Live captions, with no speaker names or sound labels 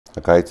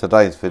Okay,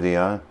 today's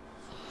video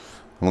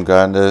I'm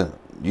going to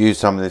use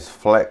some of this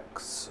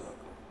Flex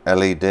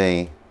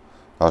LED.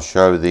 I'll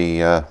show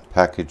the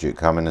package it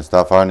come in and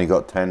stuff. I only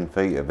got 10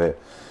 feet of it.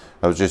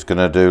 I was just going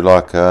to do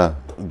like a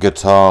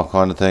guitar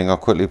kind of thing. I'll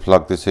quickly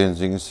plug this in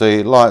so you can see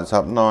it lights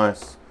up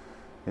nice.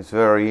 It's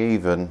very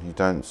even. You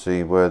don't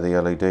see where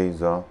the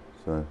LEDs are.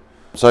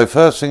 So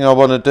first thing I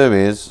want to do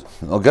is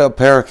I'll get a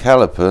pair of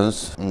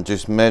calipers and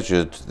just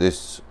measured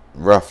this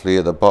roughly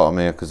at the bottom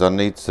here, because I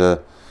need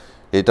to,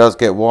 it does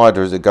get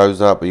wider as it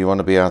goes up, but you want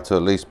to be able to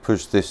at least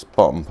push this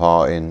bottom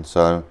part in.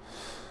 So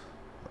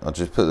I'll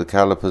just put the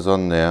calipers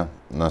on there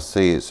and I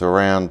see it's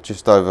around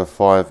just over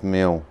 5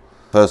 mil.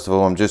 First of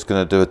all, I'm just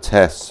going to do a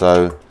test.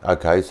 So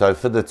okay, so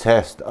for the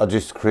test I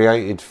just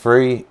created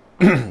 3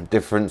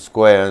 different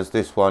squares.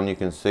 This one you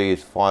can see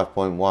is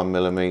 5.1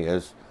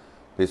 millimeters.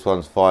 This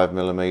one's 5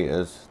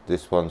 millimeters.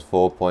 This one's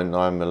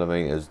 4.9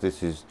 millimeters.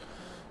 This is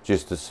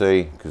just to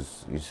see,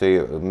 because you see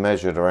it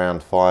measured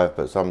around 5,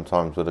 but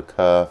sometimes with a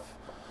curve.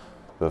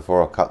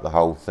 Before I cut the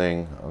whole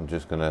thing, I'm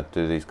just going to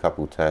do these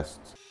couple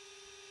tests.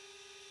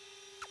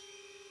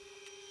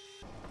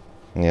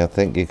 Yeah, I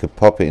think you could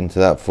pop it into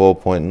that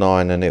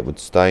 4.9 and it would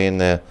stay in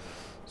there.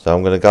 So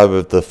I'm going to go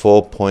with the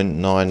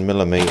 4.9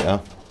 millimeter.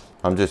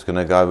 I'm just going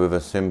to go with a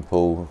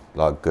simple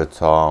like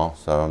guitar.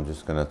 So I'm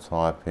just going to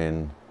type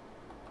in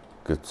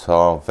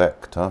guitar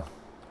vector,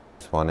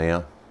 this one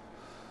here.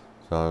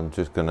 So I'm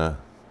just going to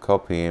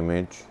copy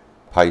image,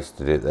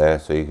 pasted it there,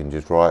 so you can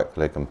just right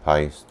click and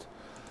paste,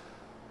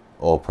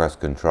 or press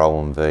Ctrl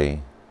and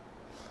V,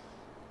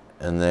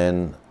 and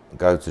then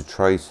go to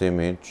trace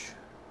image.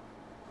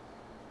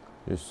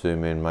 Just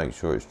zoom in, make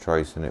sure it's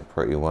tracing it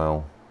pretty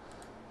well.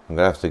 I'm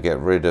going to have to get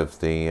rid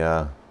of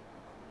the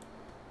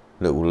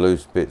little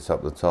loose bits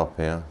up the top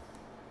here.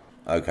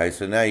 Okay,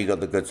 so now you've got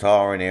the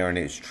guitar in here and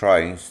it's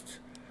traced.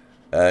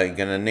 You're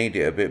going to need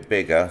it a bit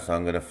bigger, so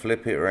I'm going to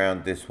flip it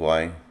around this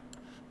way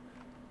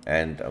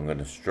and I'm going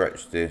to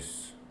stretch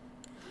this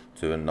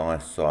to a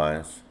nice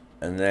size.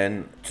 And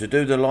then to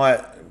do the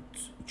light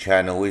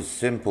channel is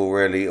simple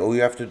really. All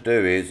you have to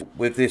do is,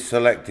 with this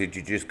selected,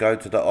 you just go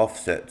to the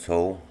offset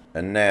tool,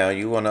 and now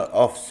you want to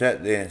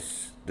offset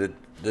this,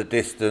 the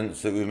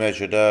distance that we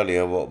measured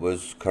earlier, what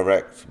was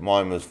correct.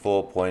 Mine was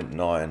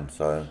 4.9,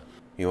 so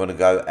you want to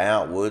go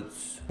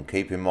outwards, and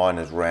keep in mind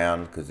as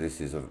round, because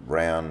this is a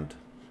round.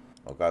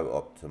 I'll go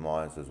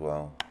optimize as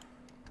well,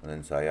 and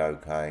then say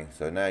OK.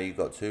 So now you've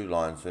got 2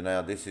 lines. So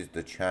now this is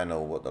the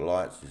channel what the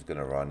lights is going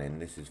to run in.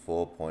 This is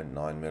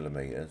 4.9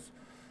 millimeters.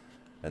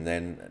 And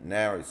then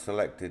now it's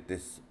selected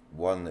this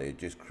one that it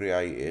just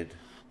created.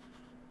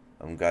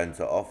 I'm going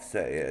to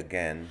offset it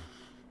again,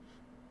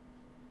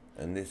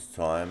 and this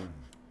time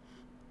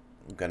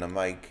I'm going to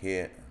make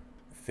it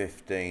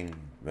 15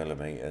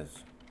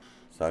 millimeters.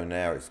 So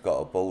now it's got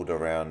a border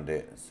around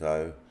it.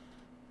 So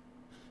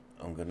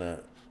I'm going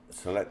to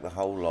select the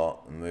whole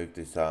lot and move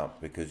this up,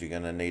 because you're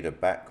going to need a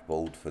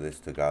backboard for this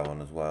to go on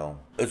as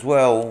well.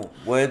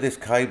 Where this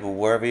cable,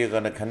 wherever you're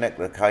going to connect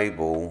the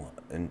cable,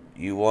 and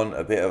you want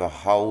a bit of a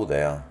hole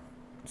there.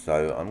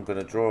 So I'm going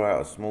to draw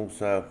out a small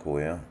circle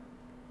here,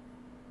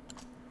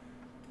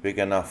 big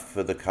enough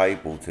for the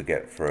cable to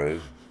get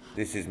through.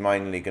 This is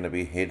mainly going to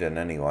be hidden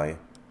anyway,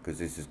 because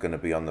this is going to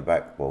be on the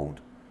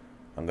backboard.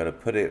 I'm going to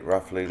put it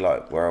roughly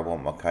like where I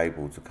want my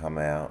cable to come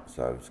out,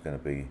 so it's going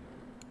to be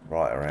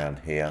right around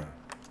here.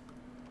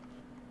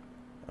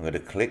 I'm going to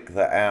click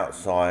the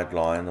outside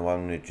line, the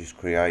one we just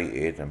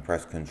created, and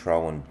press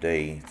Ctrl and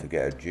D to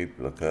get a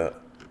duplicate.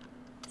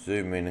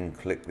 Zoom in and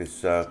click this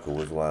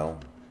circle as well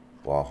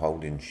while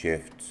holding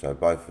Shift, so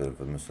both of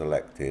them are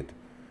selected.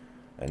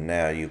 And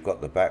now you've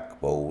got the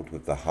backboard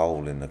with the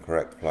hole in the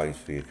correct place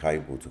for your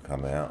cable to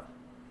come out.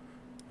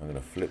 I'm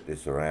going to flip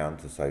this around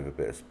to save a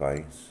bit of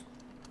space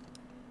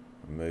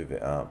and move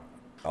it up.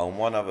 Oh, and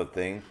one other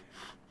thing,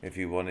 if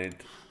you wanted,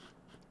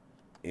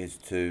 is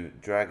to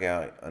drag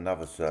out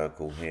another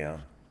circle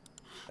here,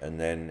 and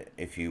then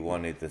if you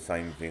wanted the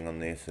same thing on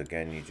this,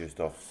 again you just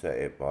offset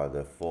it by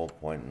the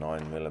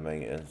 4.9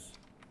 millimeters,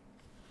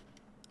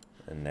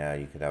 and now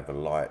you could have a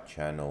light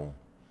channel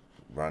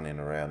running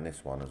around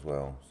this one as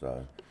well.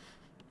 So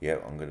yeah,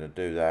 I'm going to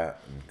do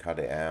that and cut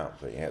it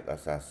out, but yeah,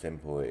 that's how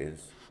simple it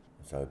is.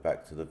 So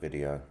back to the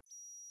video.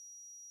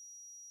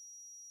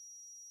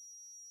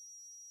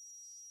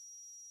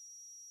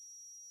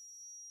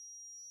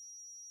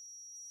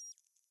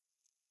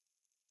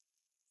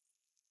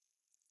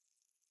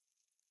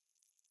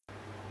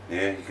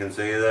 Yeah, you can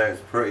see there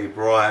it's pretty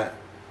bright.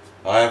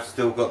 I have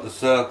still got the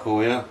circle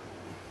here,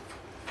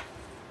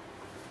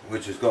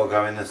 which has got to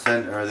go in the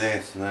centre of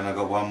this, and then I've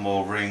got one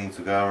more ring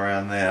to go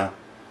around there,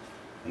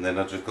 and then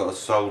I've just got to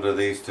solder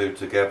these 2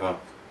 together,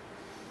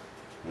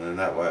 and then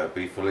that way it'll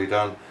be fully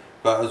done.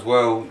 But as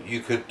well, you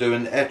could do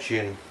an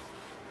etching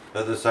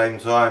at the same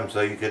time,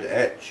 so you could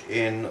etch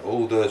in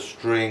all the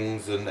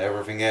strings and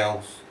everything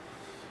else,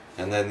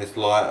 and then this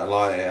light will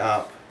light it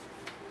up.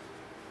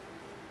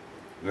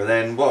 And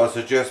then what I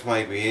suggest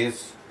maybe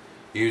is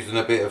using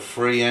a bit of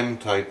 3M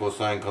tape or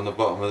something on the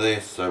bottom of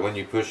this, so when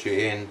you push it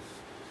in,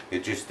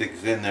 it just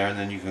sticks in there, and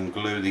then you can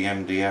glue the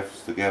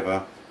MDFs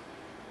together.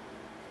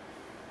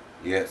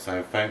 Yeah,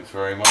 so thanks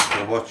very much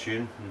for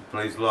watching, and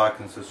please like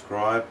and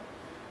subscribe,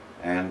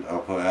 and I'll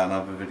put out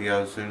another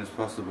video as soon as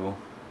possible.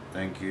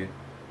 Thank you.